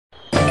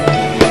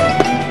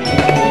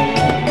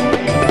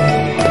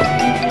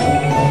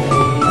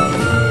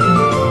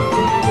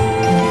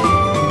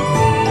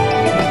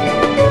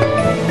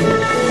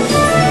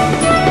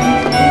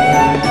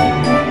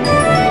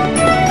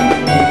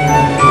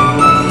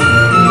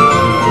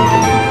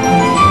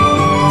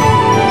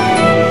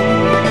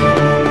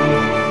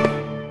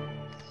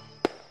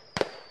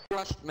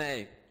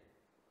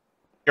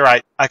You're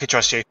right. I could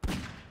trust you.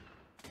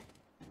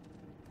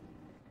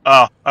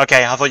 Oh,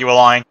 okay. I thought you were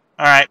lying.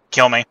 Alright,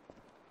 kill me.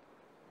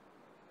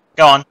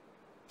 Go on.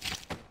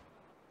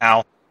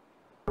 Ow.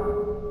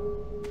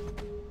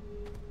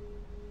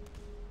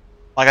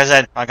 Like I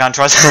said, I can't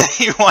trust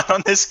anyone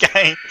on this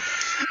game.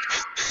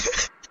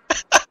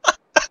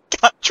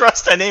 Can't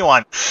trust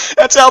anyone.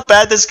 That's how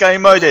bad this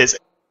game mode is.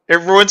 It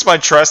ruins my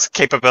trust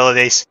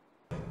capabilities.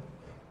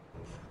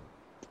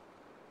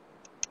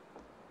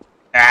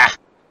 Ah.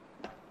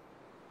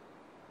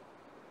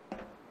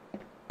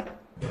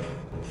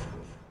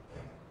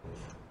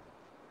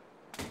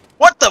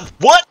 What the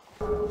what?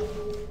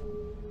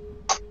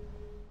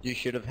 You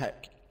should have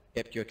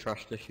kept your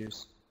trust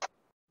issues.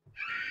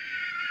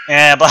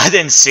 Yeah, but I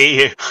didn't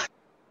see you.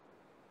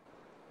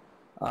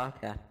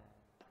 Okay.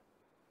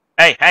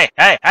 Hey, hey,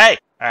 hey, hey!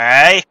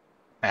 Hey!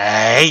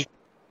 Hey!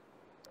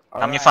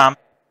 Come your farm.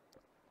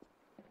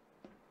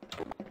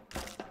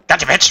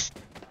 Gotcha, bitch!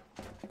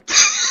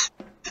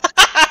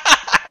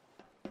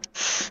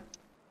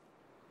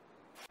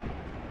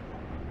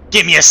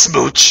 Give me a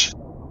smooch!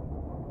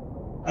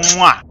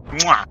 Mwah!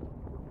 Mwah!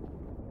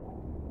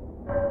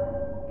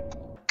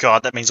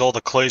 God, that means all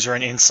the clues are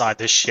inside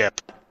this ship.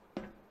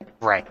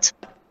 Great.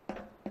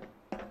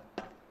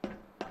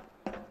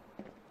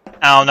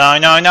 Oh no,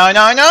 no, no,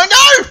 no, no,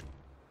 no!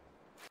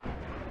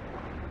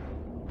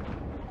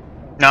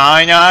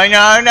 No, no,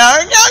 no, no,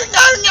 no,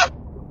 no, no!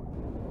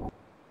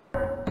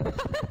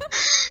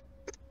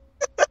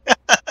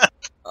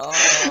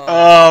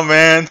 Oh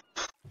man.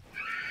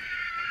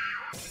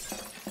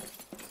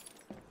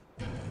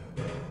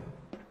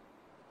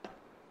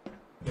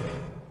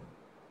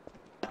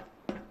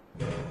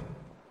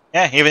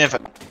 Yeah, even if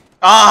it...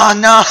 Oh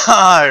no!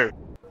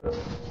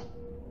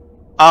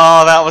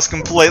 Oh, that was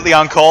completely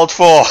uncalled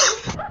for.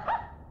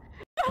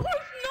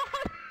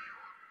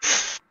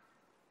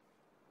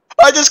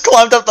 I just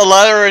climbed up the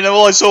ladder and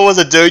all I saw was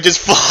a dude just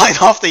flying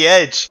off the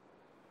edge.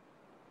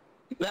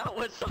 That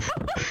was...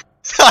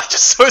 I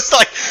just was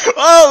like,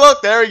 oh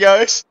look, there he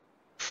goes.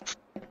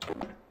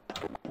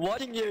 Why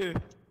didn't you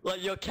let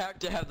your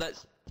character have that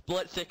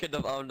split second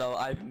of, oh no,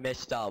 I've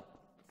messed up?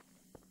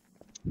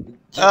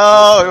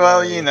 Oh,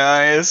 well, you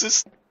know, it's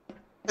just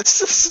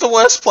the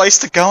worst place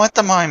to go at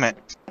the moment.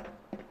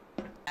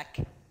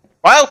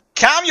 Well,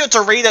 calm your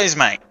Doritos,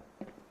 mate.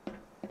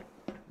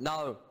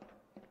 No.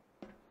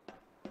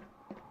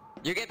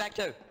 You get back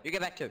too. You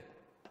get back too.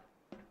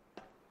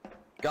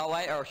 Go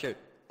away or shoot.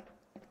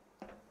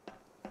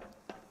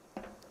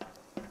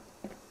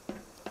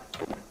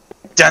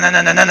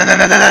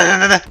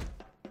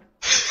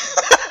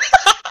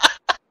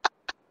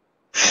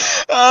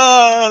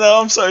 Oh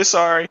no, I'm so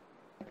sorry.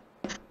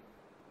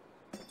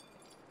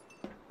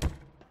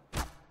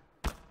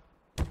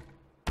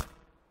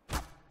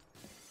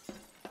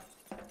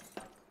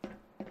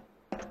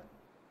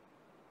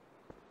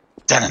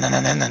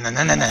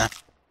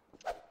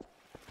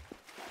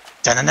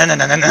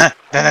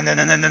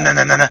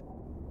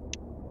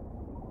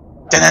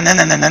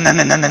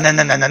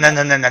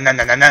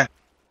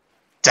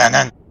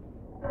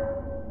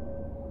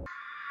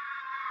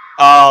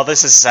 Oh,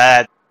 this is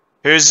sad.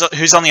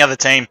 Who's on the other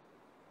team?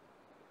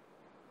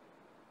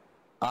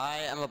 I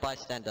am a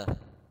bystander.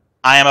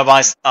 I am a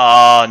bystander.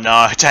 Oh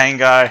no,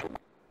 Tango.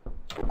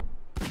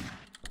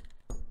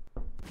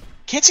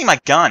 Can't see my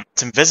gun.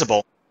 It's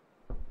invisible.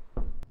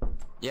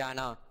 Yeah, I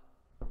know.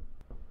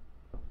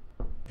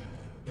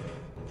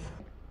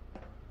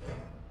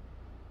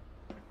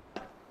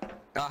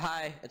 Oh,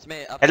 hi, it's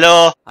me.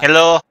 Hello,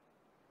 hello.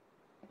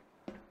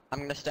 I'm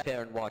gonna step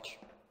here and watch.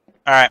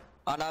 Alright.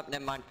 Oh no,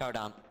 never mind, go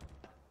down.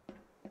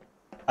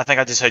 I think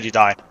I just heard you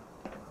die.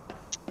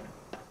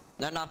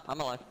 No, no, I'm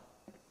alive.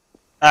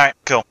 Alright,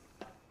 cool.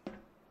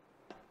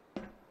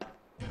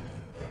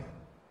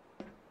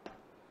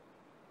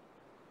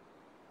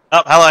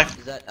 Oh, hello.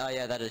 Is that, oh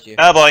yeah, that is you.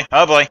 Oh boy,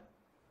 oh boy.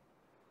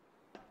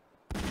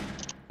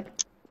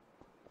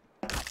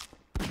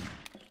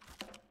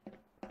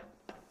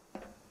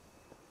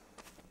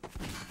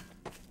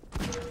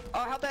 Oh,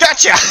 how bad?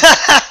 Gotcha!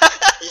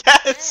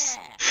 Yes!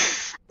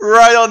 Yeah.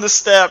 Right on the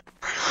step.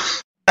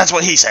 That's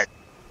what he said.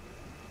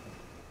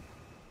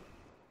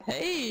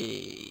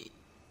 Hey.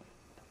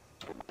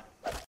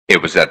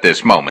 It was at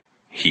this moment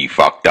he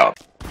fucked up.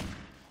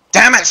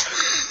 Damn it!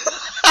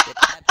 Get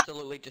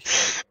absolutely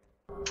destroyed.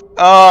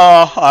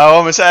 Oh, I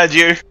almost had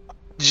you.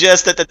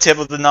 Just at the tip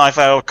of the knife,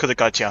 I could have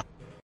got you.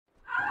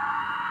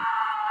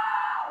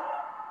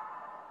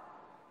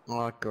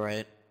 Oh,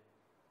 great.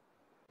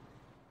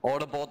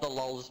 Order aboard the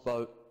LOL's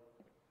boat.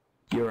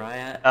 You're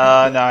right.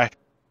 No.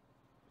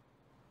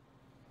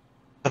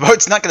 The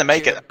boat's not gonna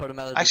make it.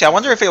 Actually, I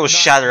wonder if it will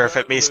shatter if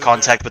it makes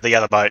contact with the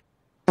other boat.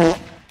 Oh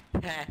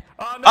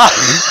no!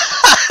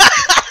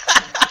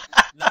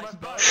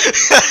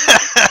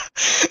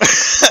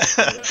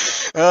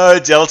 Oh,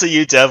 Delta,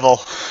 you devil.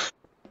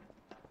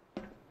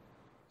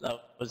 That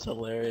was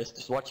hilarious.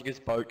 Just watching his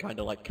boat kind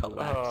of like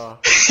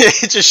collapse.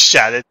 It just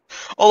shattered.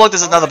 Oh look,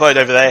 there's another boat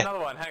over there. Another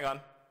one, hang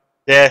on.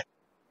 Yeah.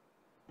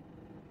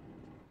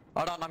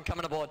 Hold on, I'm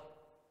coming aboard.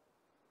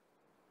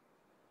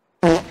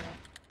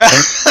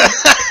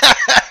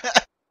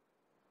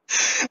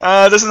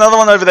 There's another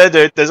one over there,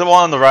 dude. There's a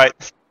one on the right.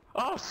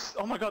 Oh,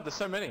 oh my god, there's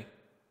so many.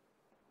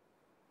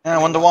 Yeah,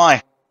 I wonder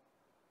why.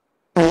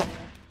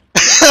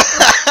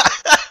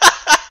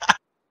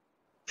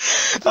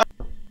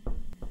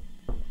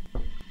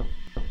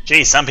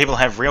 Gee, some people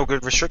have real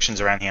good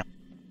restrictions around here.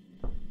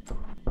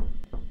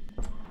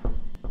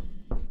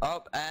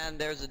 Oh, and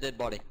there's a dead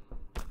body.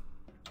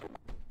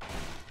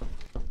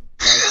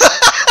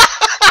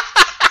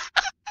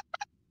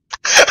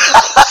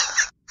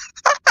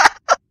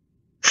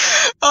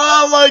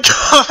 Oh my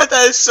god,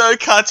 that is so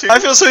cartoon. I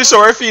feel so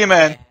sorry for you,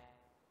 man.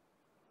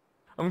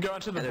 I'm going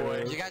to the Do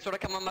boys. you guys want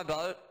to come on my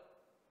boat?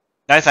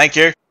 No, thank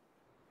you.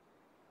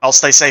 I'll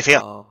stay safe here.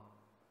 Oh.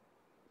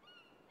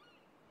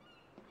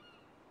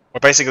 We're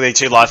basically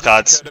two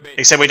lifeguards.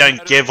 Except we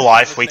don't give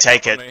life, we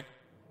take it.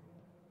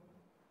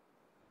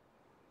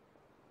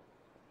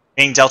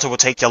 Being Delta will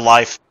take your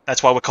life.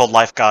 That's why we're called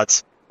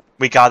lifeguards.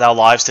 We guard our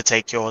lives to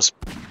take yours.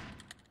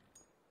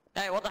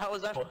 Hey, what the hell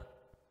was that?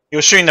 He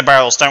was shooting the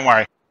barrels, don't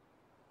worry.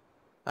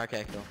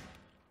 Okay, cool.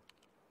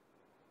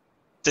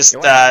 Just,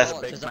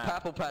 There's a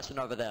purple person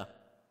over there.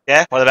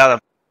 yeah? What about him?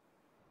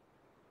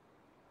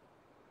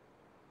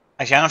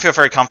 Actually, I don't feel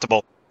very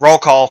comfortable. Roll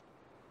call.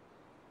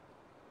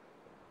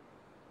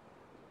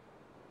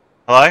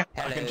 Hello? I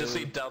can just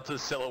see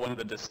Delta's silhouette in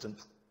the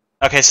distance.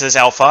 Okay, so there's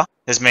Alpha,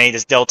 there's me,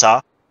 there's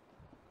Delta.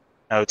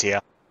 Oh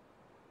dear.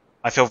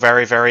 I feel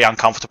very, very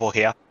uncomfortable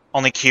here.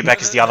 Only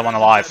Quebec is the other one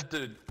alive.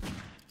 Dude.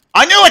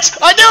 I knew it!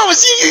 I knew it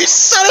was you, you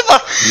son of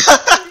a...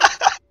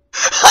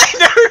 I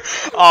knew!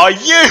 Oh,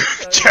 you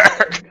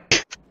jerk!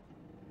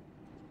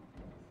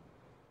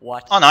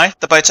 What? Oh no,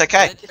 the boat's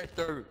okay.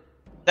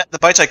 The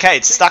boat's okay,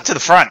 it's stuck to the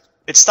front.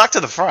 It's stuck to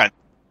the front.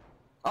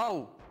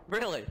 Oh,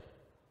 really?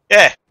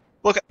 Yeah.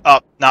 Look, oh,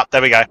 no,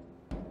 there we go.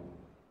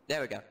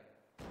 There we go.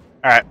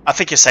 Alright, I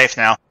think you're safe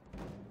now.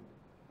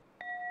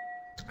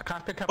 I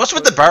can't pick up. What's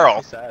with the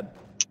barrel? Sad.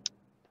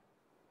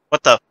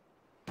 What the?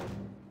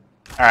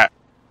 Alright.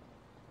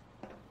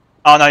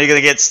 Oh no, you're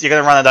gonna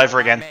run it over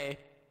again. Me.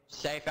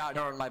 Safe out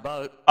here on my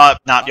boat. Oh,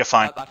 no, you're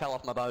fine. I fell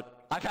off my boat.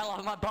 I fell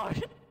off my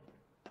boat.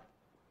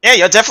 Yeah,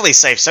 you're definitely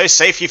safe. So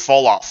safe you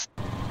fall off.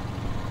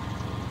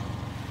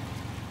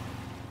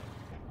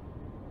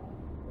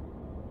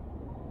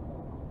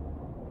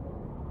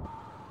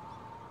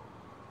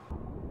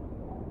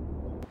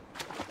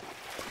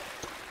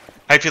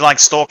 Hope you like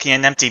stalking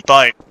an empty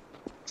boat.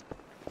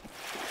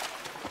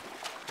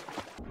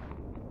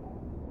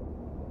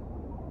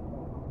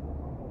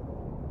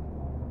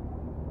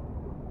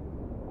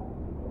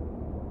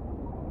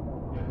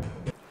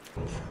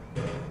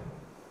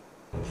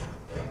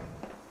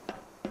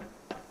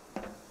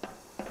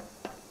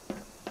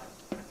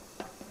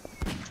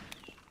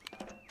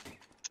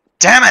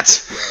 Damn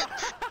it!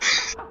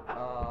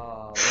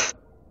 I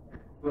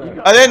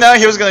didn't know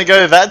he was going to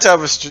go to that type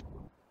of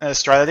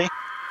strategy.